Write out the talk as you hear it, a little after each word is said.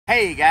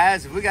Hey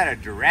guys, we got a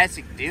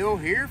Jurassic deal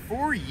here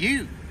for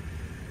you.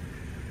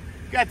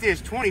 Got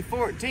this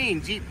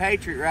 2014 Jeep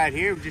Patriot right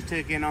here. We just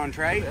took in on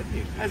trade.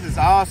 Has this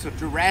awesome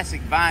Jurassic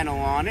vinyl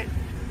on it.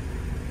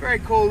 Very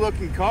cool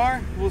looking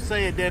car. We'll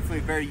say it definitely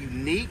very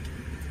unique.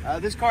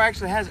 This car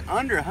actually has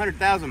under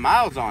 100,000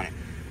 miles on it,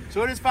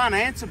 so it is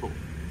financeable.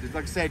 Just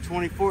like I said,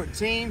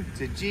 2014.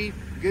 It's a Jeep,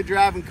 good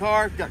driving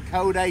car. Got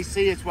cold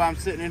AC. That's why I'm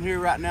sitting in here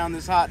right now on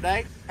this hot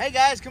day. Hey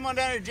guys, come on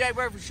down to Jack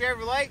Burford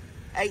Chevrolet,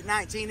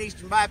 819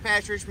 Eastern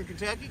Bypass, Richmond,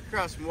 Kentucky,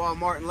 across from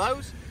Walmart and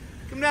Lowe's.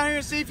 Come down here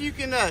and see if you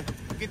can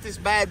get this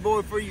bad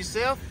boy for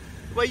yourself.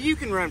 The way you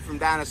can run from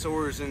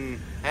dinosaurs and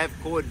have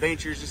cool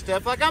adventures and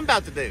stuff like I'm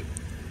about to do.